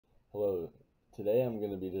Hello, today I'm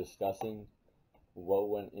going to be discussing what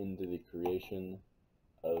went into the creation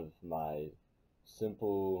of my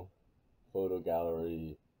simple photo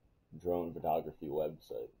gallery drone photography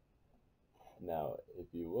website. Now, if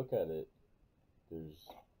you look at it,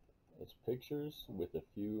 it's pictures with a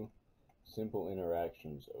few simple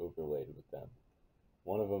interactions overlaid with them.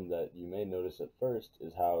 One of them that you may notice at first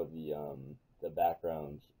is how the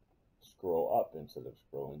backgrounds scroll up instead of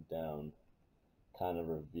scrolling down, kind of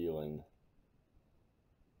revealing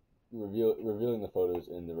the photos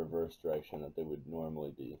in the reverse direction that they would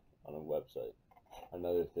normally be on a website.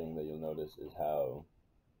 Another thing that you'll notice is how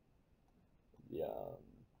the, um,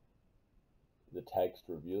 the text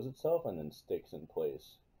reveals itself and then sticks in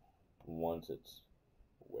place once it's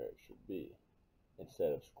where it should be,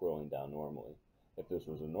 instead of scrolling down normally. If this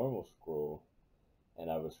was a normal scroll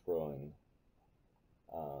and I was scrolling,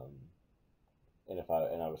 um, and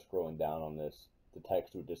I was scrolling down on this, the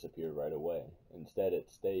text would disappear right away. Instead,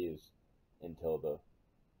 it stays until the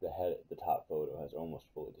top photo has almost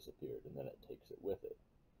fully disappeared, and then it takes it with it.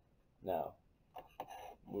 Now,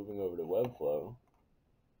 moving over to Webflow,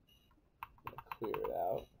 I'm gonna clear it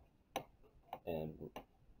out, and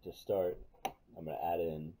to start, I'm gonna add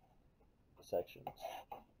in sections.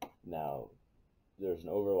 Now, there's an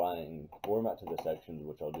overlying format to the sections,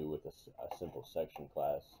 which I'll do with a simple section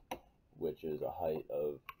class, which is a height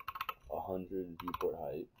of 100 viewport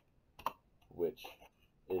height, which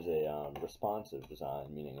is a responsive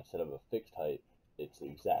design, meaning instead of a fixed height, it's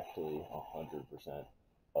exactly 100%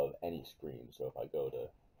 of any screen. So if I go to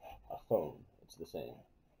a phone, it's the same.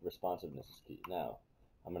 Responsiveness is key. Now,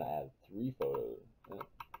 I'm going to add 3 photos.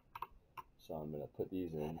 So I'm going to put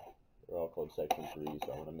these in. They're all called section 3,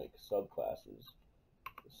 so I'm going to make subclasses.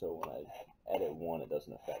 So when I edit one, it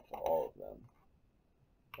doesn't affect all of them.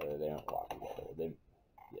 Or they aren't locked together.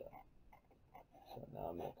 Yeah. So now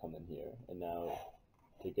I'm going to come in here, and now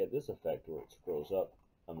to get this effect where it scrolls up,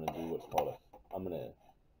 I'm going to do what's called I'm going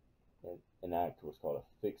to enact what's called a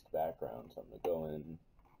fixed background. So I'm going to go in,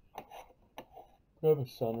 grab a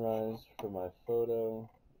sunrise for my photo.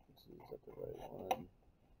 Let's see, is that the right one?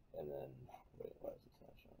 And then, wait, why is this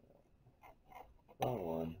not showing up? Wrong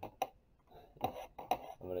one.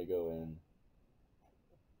 I'm going to go in,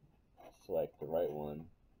 select the right one.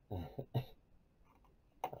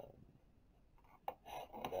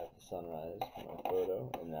 Got the sunrise for my photo,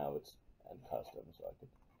 and now I'm custom, so I could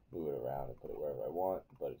move it around and put it wherever I want,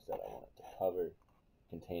 but instead I want it to cover.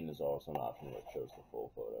 Contain is also an option where it shows the full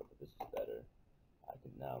photo, but this is better. I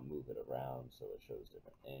can now move it around so it shows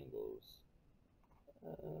different angles.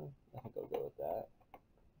 I think I'll go with that.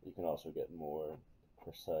 You can also get more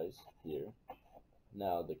precise here.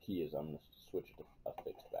 Now the key is I'm going to switch it to a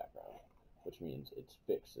fixed background, which means it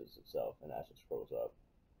fixes itself, and as it scrolls up,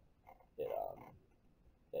 it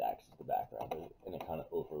acts as the background, and it kind of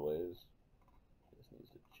overlays. This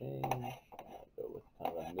needs to change. I'll go with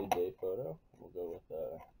kind of a midday photo. We'll go with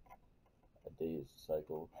a day's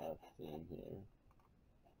cycle kind of theme here.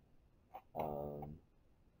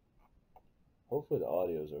 Hopefully the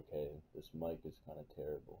audio is okay. This mic is kind of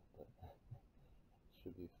terrible, but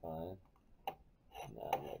should be fine. Now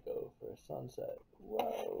I'm gonna go for a sunset.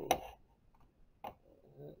 Whoa!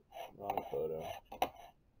 Wrong photo.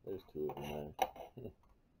 There's 2 of them there.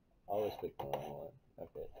 Always pick the wrong one.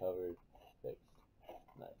 Okay, covered, fixed.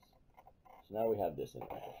 Nice. So now we have this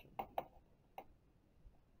interaction.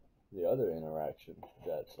 The other interaction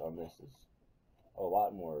that's on this is a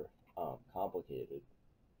lot more complicated,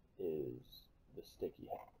 is the sticky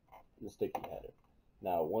header.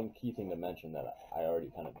 Now, one key thing to mention that I already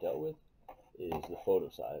kind of dealt with is the photo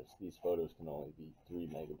size. These photos can only be 3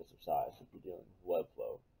 megabits of size if you're dealing with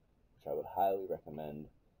Webflow, which I would highly recommend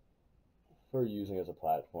for using as a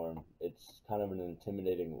platform. It's kind of an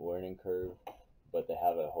intimidating learning curve, but they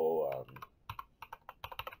have a whole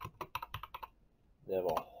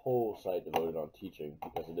site devoted on teaching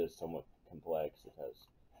because it is somewhat complex. It has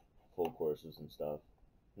full courses and stuff.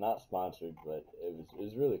 Not sponsored, but it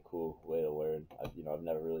was really cool way to learn. I've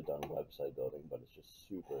never really done website building, but it's just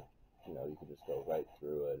super. You can just go right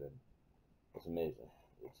through it, and it's amazing.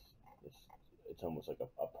 It's almost like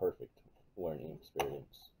a perfect learning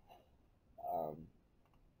experience.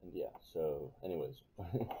 And yeah, so anyways,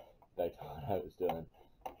 back to what I was doing.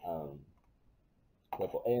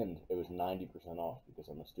 And it was 90% off because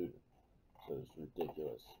I'm a student, so it's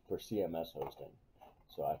ridiculous for CMS hosting.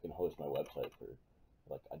 So I can host my website for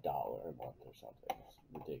like $1 a month or something. It's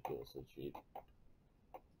ridiculously cheap,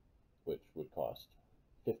 which would cost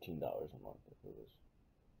 $15 a month if it was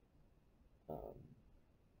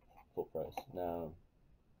full price. Now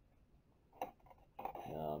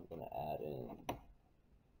I'm gonna add in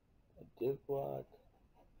div block,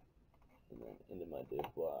 and then into my div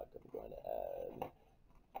block I'm going to add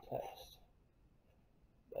text.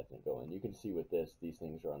 That can go in. You can see with this, these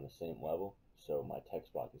things are on the same level, so my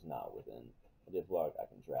text block is not within a div block. I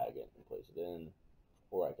can drag it and place it in,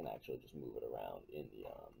 or I can actually just move it around in the,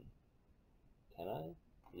 can I?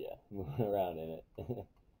 Yeah, move it around in it to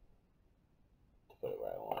put it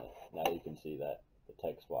where I want it. Now you can see that the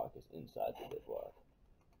text block is inside the div block.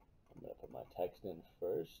 I'm going to put my text in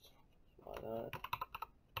first. Why not?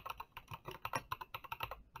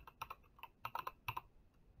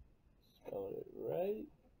 Spelled it right.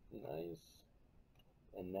 Nice.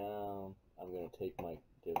 And now I'm going to take my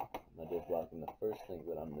div block, and the first thing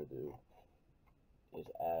that I'm going to do is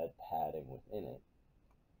add padding within it,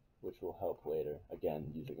 which will help later,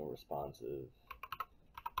 again, using a responsive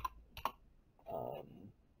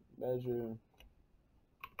measure.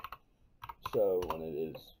 So when it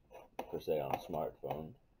is, per se, on a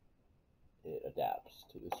smartphone, it adapts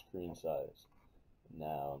to the screen size.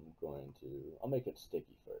 Now I'll make it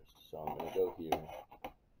sticky first. So I'm going to go here,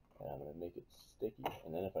 and I'm going to make it sticky.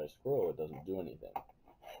 And then if I scroll, it doesn't do anything.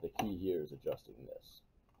 The key here is adjusting this.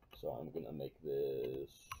 So I'm going to make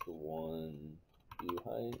this 1 view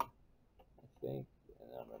height, I think.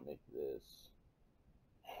 And I'm going to make this,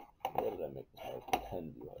 what did I make this mark?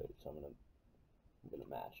 10 view height. So I'm going to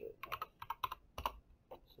match it.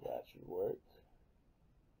 So that should work.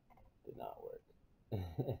 Did not work.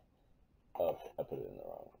 Oh, I put it in the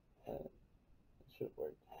wrong one. It should have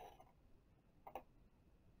worked.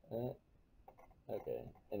 Okay,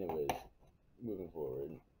 anyways, moving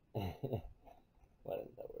forward. Why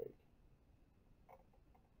didn't that work?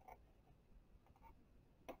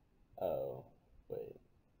 Oh, wait.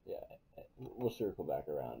 Yeah, we'll circle back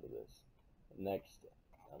around to this. Next,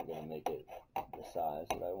 I'm going to make it the size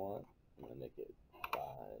that I want. I'm going to make it 5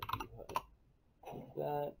 view height. Like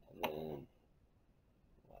that, and then,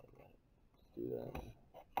 why did I just do that?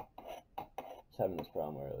 I was having this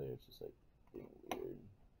problem earlier, it's just like being weird.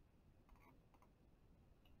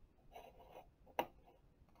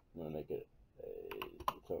 I'm going to make it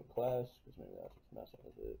its own class, because maybe that's what's messing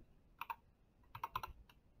with it.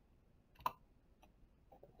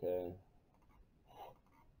 Okay.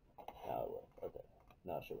 Now it worked. Okay.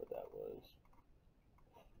 Not sure what that was.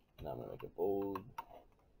 Now I'm going to make it bold.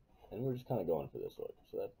 And we're just kind of going for this look.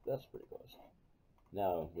 So that's pretty close.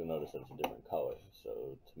 Now you'll notice that it's a different color.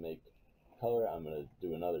 So to make color, I'm going to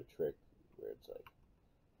do another trick where it's like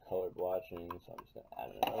color blotching. So I'm just going to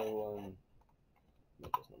add another one.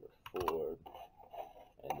 Make this number 4.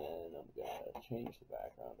 And then I'm going to change the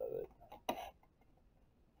background of it.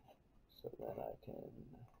 So then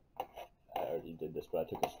I already did this, but I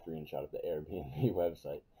took a screenshot of the Airbnb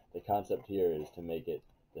website. The concept here is to make it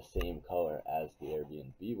the same color as the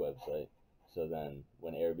Airbnb website, so then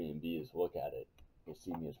when Airbnbs look at it, they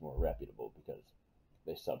see me as more reputable because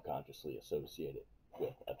they subconsciously associate it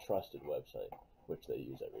with a trusted website, which they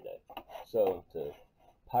use every day. So to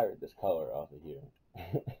pirate this color off of here,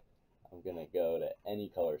 I'm going to go to any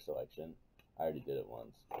color selection. I already did it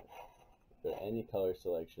once. Go to any color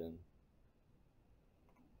selection,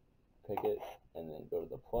 pick it, and then go to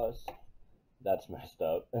the plus. That's messed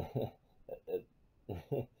up.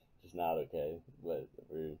 Just not okay, but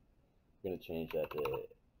we're going to change that to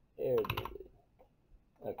Airbnb.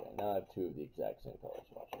 Okay, now I have 2 of the exact same color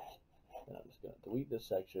swatches. And I'm just going to delete this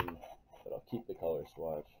section, but I'll keep the color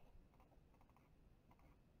swatch.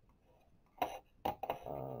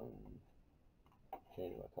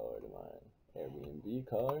 Change my color to my Airbnb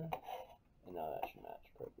color, and now that should match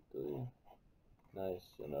perfectly.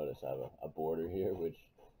 Nice. You'll notice I have a border here, which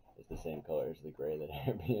is the same color as the gray that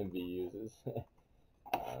Airbnb uses.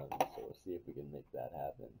 So we'll see if we can make that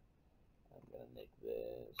happen. I'm going to make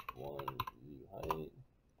this 1 view height.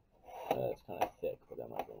 It's kind of thick, but that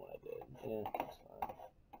might be what I did. Yeah, that's fine.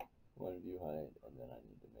 1 view height, and then I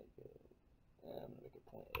need to make it, I'm going to make it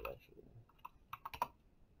 0.8 actually.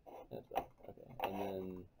 That's better. Okay, and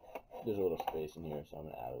then there's a little space in here, so I'm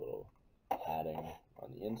going to add a little padding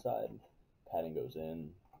on the inside. Padding goes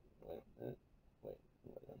in. Wait, what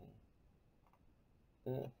on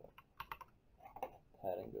here?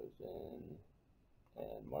 Padding goes in,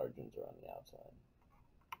 and margins are on the outside.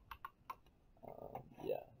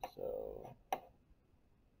 Yeah, so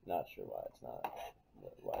not sure why it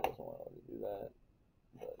doesn't want to let me do that,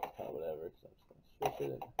 but it's kind of whatever, because I'm just going to switch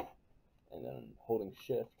it, and then holding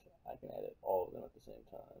shift, I can edit all of them at the same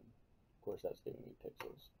time. Of course, that's giving me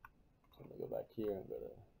pixels. So I'm going to go back here and go to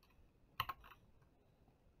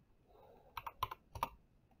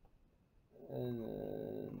and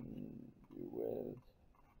then view width,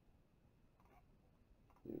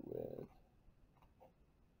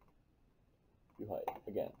 view height.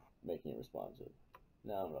 Again, making it responsive.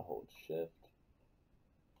 Now I'm going to hold shift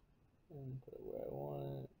and put it where I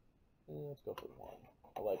want it. And let's go for 1.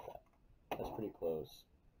 I like that. That's pretty close.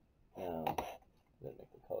 Now, I'm going to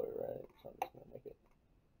make the color right, so I'm just going to make it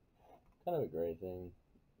kind of a gray thing.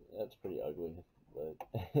 That's pretty ugly, but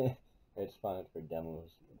it's fine for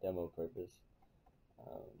demo purpose.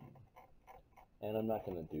 And I'm not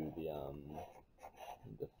going to do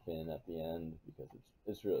the fin at the end because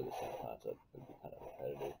it's really the same concept. It would be kind of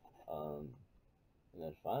repetitive. And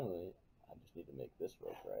then finally, I just need to make this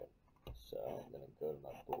work right. So I'm going to go to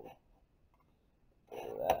my board, go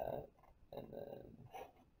to that, and then,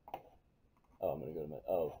 I'm going to go to my,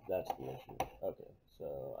 that's the issue. Okay,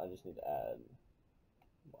 so I just need to add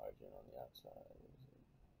margin on the outside.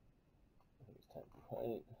 I think it's 10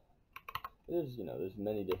 point. There's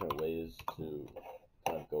many different ways to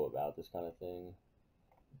kind of go about this kind of thing,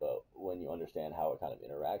 but when you understand how it kind of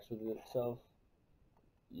interacts with itself,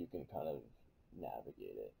 you can kind of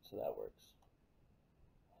navigate it, so that works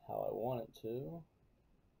how I want it to.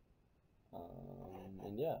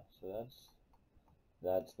 And yeah, so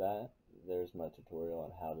that's that. There's my tutorial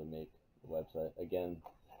on how to make a website. Again,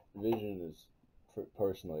 vision is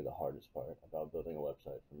personally the hardest part about building a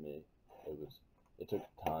website for me. It took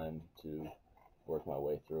time to work my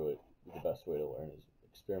way through it. The best way to learn is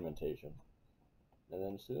experimentation. And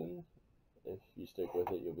then soon, if you stick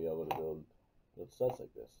with it, you'll be able to build sites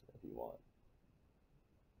like this if you want.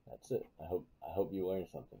 That's it. I hope you learned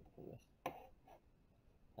something from this.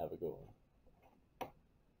 Have a good one.